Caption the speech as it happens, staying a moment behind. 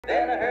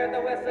Then I heard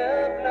the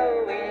whistle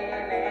blowing,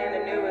 and I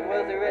knew it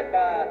was a red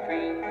bar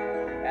train.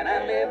 And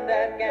I lived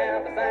that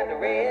gal beside the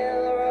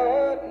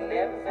railroad, and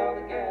never saw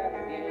the gal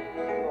again.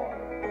 Boy,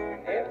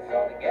 never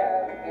saw the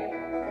gal again.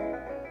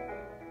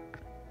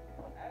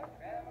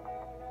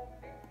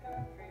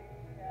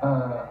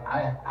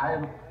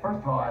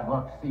 First of all, I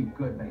love Steve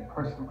Goodman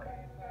personally.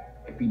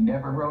 If he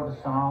never wrote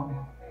a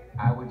song,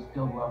 I would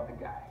still love the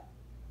guy.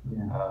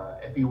 Yeah.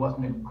 If he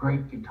wasn't a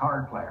great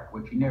guitar player,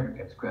 which he never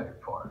gets credit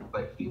for,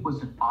 but he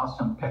was an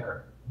awesome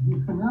picker.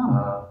 He's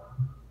phenomenal.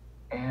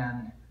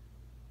 And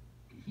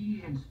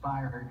he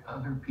inspired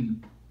other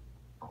people.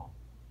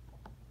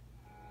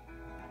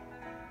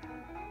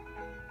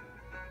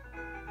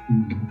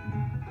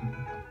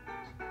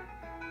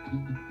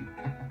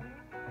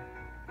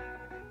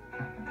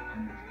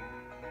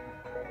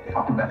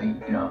 Talk about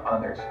the,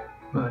 others,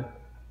 but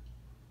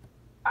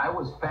I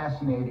was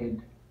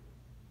fascinated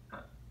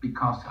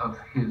because of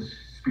his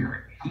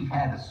spirit. He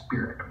had a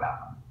spirit about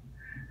him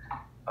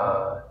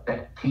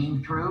that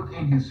came through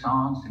in his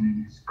songs and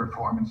in his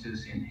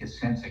performances, in his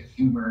sense of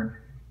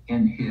humor,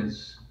 in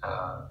his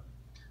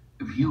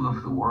view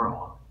of the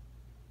world,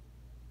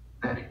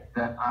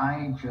 that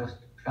I just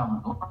fell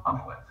in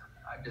love with.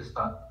 I just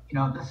thought,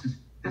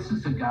 this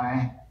is a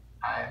guy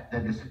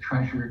that is a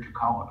treasure to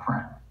call a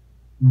friend.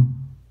 Mm.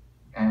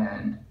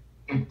 And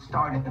it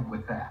started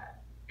with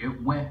that.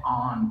 It went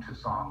on to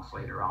songs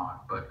later on,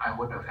 but I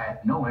would have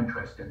had no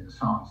interest in the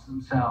songs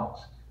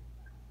themselves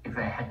if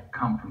they had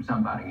come from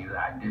somebody that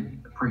I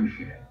didn't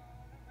appreciate.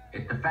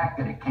 The fact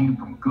that it came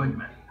from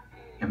Goodman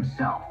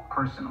himself,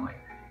 personally,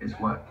 is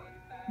what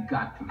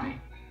got to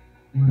me.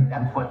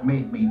 That's what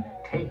made me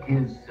take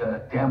his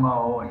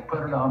demo and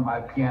put it on my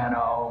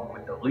piano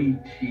with the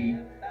lead sheet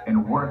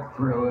and work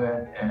through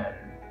it. And,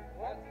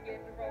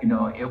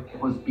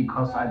 it was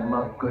because I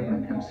loved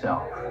Goodman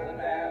himself.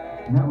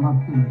 That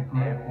must be